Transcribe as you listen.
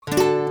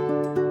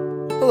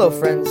Hello,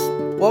 friends.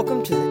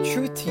 Welcome to the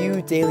Truth to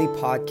You Daily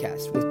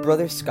Podcast with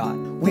Brother Scott.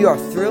 We are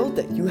thrilled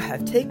that you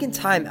have taken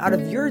time out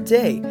of your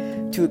day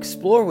to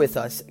explore with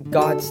us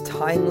God's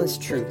timeless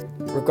truth.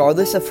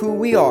 Regardless of who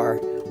we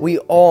are, we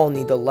all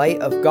need the light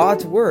of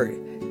God's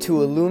Word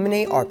to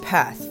illuminate our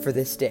path for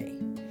this day.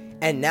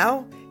 And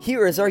now,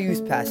 here is our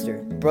youth pastor,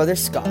 Brother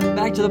Scott.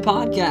 Back to the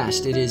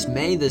podcast. It is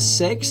May the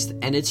 6th,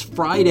 and it's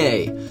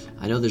Friday.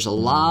 I know there's a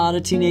lot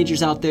of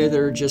teenagers out there that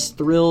are just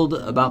thrilled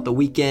about the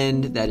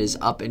weekend that is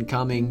up and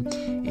coming,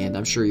 and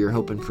I'm sure you're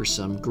hoping for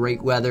some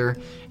great weather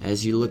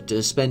as you look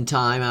to spend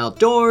time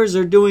outdoors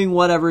or doing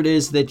whatever it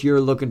is that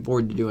you're looking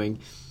forward to doing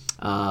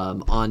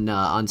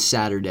on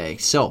Saturday.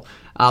 So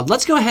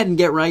let's go ahead and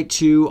get right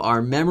to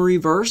our memory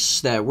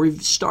verse that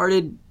we've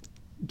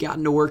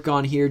gotten to work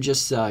on here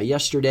just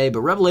yesterday.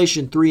 But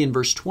Revelation 3 and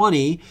verse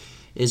 20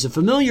 is a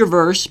familiar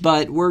verse,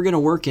 but we're going to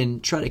work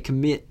and try to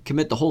commit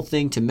the whole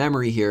thing to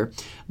memory here.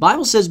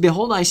 Bible says,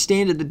 "Behold, I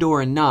stand at the door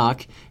and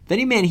knock. If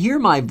any man hear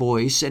my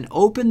voice and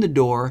open the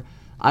door,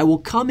 I will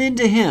come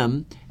into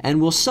him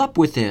and will sup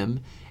with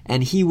him,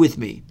 and he with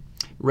me."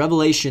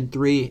 Revelation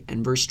 3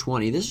 and verse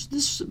 20.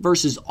 This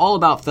verse is all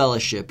about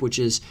fellowship, which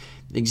is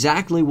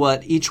exactly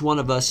what each one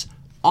of us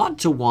ought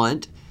to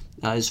want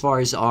as far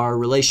as our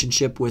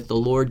relationship with the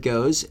Lord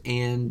goes.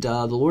 And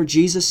the Lord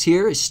Jesus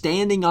here is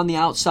standing on the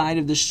outside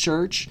of this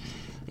church,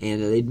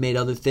 and they'd made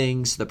other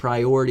things the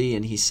priority,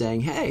 and he's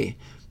saying, hey,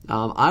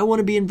 I want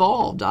to be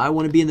involved. I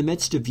want to be in the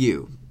midst of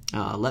you.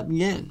 Let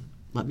me in.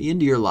 Let me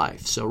into your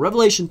life. So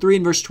Revelation 3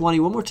 and verse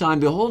 20, one more time.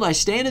 "Behold, I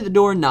stand at the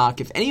door and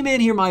knock. If any man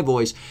hear my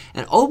voice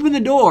and open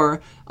the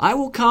door, I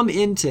will come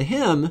into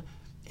him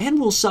and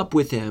will sup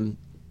with him,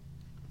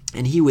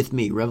 and he with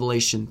me."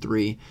 Revelation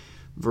 3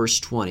 verse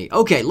 20.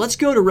 Okay, let's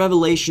go to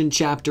Revelation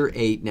chapter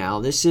 8 now.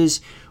 This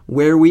is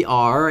where we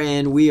are,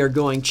 and we are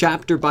going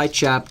chapter by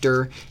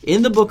chapter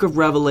in the book of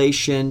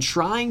Revelation,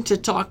 trying to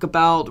talk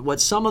about what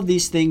some of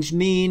these things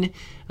mean,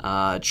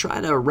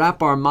 try to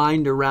wrap our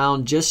mind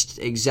around just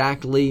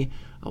exactly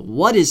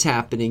what is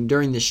happening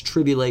during this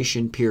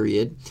tribulation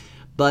period.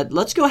 But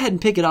let's go ahead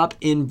and pick it up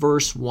in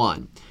verse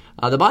 1.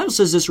 The Bible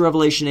says this,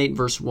 Revelation 8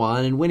 verse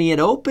 1, "And when he had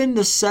opened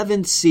the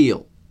seventh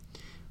seal,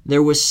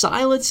 there was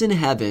silence in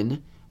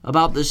heaven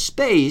about the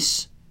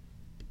space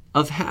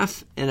of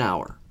half an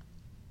hour."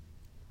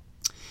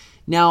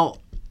 Now,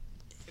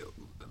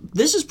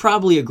 this is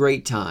probably a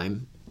great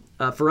time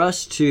for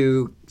us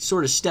to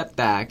sort of step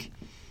back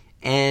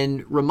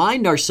and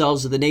remind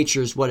ourselves of the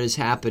nature of what is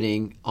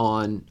happening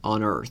on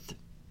earth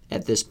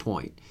at this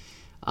point.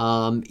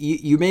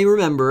 You may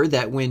remember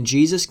that when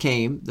Jesus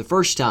came the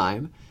first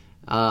time,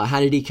 how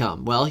did he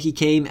come? Well, he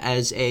came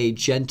as a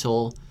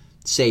gentle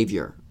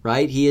Savior,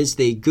 right? He is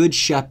the Good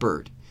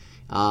Shepherd.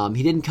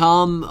 He didn't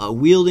come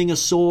wielding a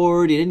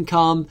sword. He didn't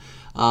come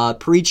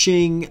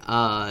preaching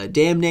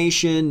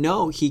damnation.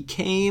 No, he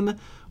came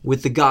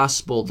with the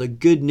gospel, the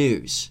good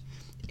news.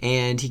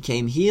 And he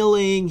came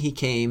healing. He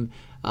came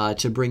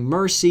to bring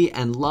mercy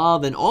and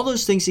love and all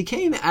those things. He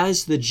came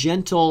as the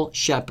gentle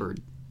shepherd,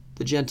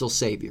 the gentle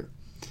Savior.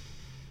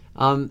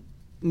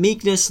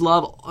 Meekness,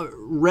 love,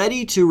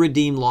 ready to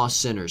redeem lost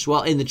sinners.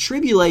 Well, in the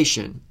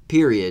tribulation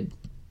period,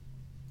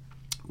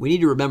 we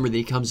need to remember that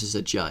he comes as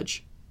a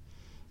judge.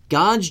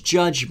 God's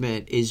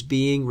judgment is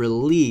being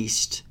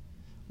released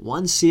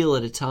one seal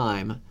at a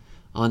time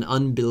on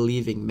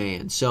unbelieving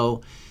man.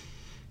 So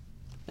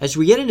as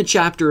we get into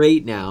chapter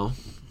 8 now,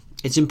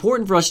 it's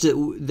important for us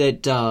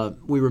that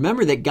we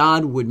remember that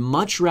God would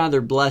much rather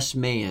bless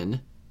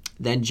man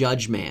than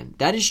judge man.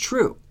 That is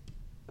true.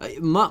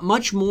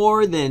 Much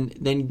more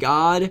than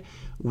God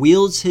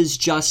wields his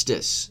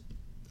justice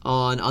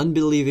on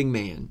unbelieving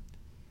man,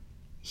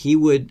 he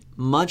would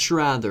much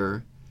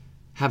rather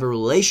have a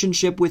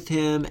relationship with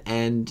him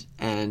and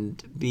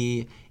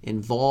be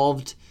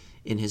involved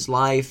in his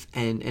life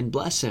and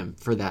bless him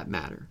for that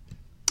matter.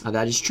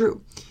 That is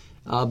true.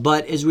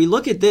 But as we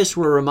look at this,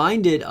 we're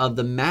reminded of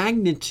the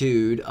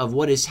magnitude of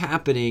what is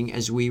happening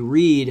as we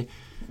read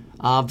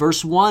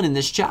verse 1 in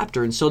this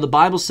chapter. And so the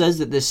Bible says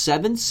that this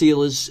seventh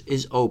seal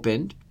is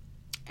opened,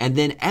 and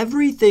then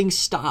everything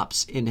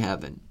stops in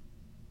heaven.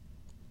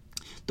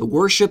 The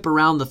worship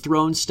around the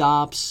throne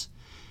stops.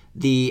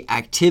 The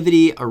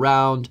activity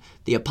around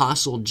the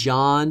Apostle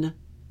John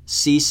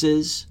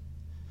ceases.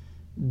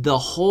 The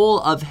whole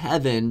of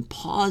heaven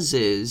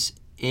pauses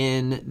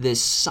in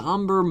this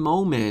somber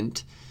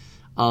moment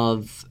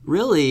of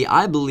really,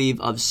 I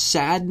believe, of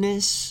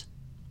sadness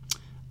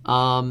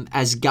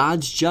as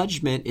God's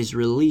judgment is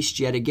released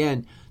yet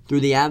again through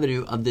the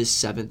avenue of this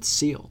seventh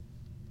seal.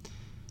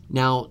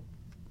 Now,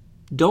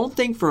 don't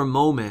think for a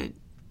moment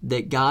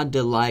that God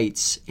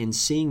delights in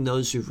seeing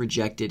those who've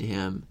rejected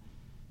him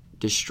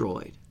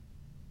destroyed.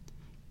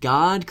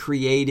 God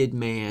created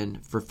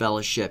man for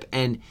fellowship,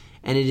 and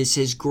it is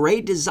his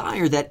great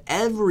desire that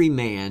every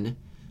man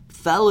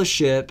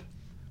fellowship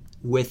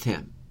with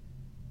him.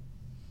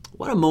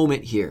 What a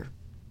moment here.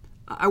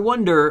 I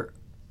wonder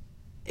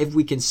if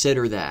we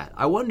consider that.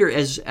 I wonder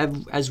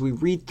as we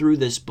read through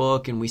this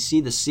book and we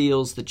see the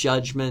seals, the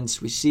judgments,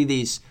 we see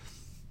these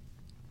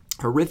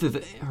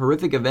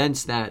horrific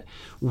events that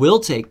will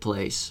take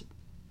place,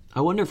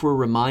 I wonder if we're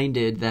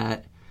reminded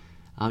that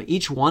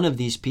each one of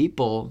these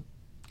people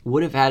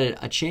would have had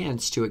a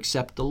chance to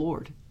accept the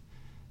Lord.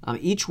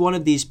 Each one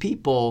of these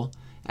people,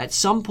 at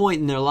some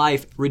point in their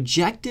life,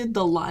 rejected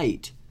the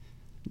light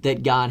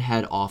that God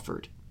had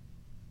offered.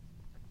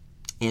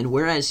 And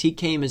whereas he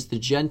came as the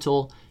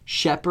gentle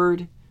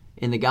shepherd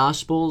in the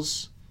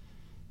Gospels,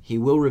 he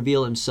will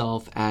reveal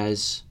himself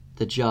as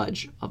the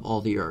judge of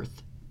all the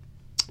earth.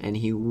 And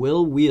he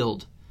will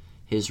wield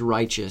his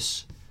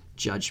righteous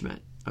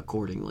judgment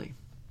accordingly.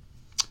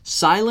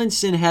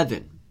 Silence in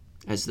heaven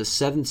as the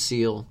seventh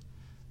seal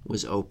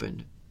was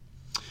opened.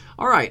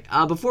 All right,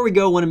 before we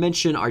go, I want to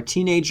mention our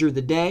teenager of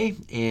the day,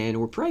 and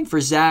we're praying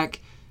for Zach.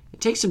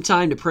 Take some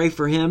time to pray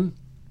for him,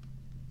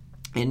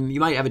 and you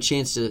might have a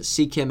chance to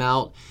seek him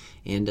out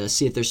and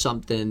see if there's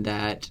something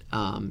that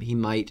he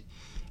might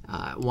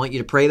want you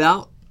to pray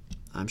about.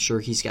 I'm sure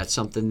he's got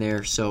something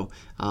there, so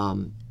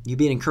you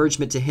be an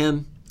encouragement to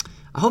him.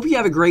 I hope you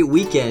have a great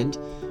weekend.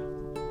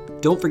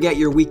 Don't forget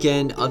your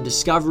weekend of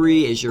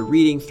discovery as you're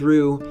reading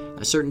through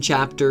certain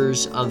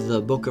chapters of the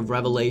book of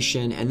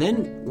Revelation. And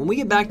then when we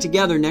get back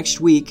together next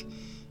week,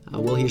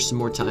 we'll hear some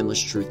more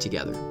timeless truth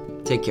together.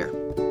 Take care.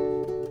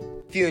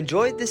 If you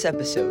enjoyed this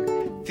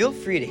episode, feel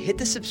free to hit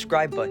the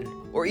subscribe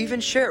button or even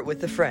share it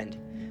with a friend.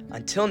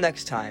 Until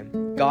next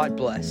time, God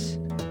bless.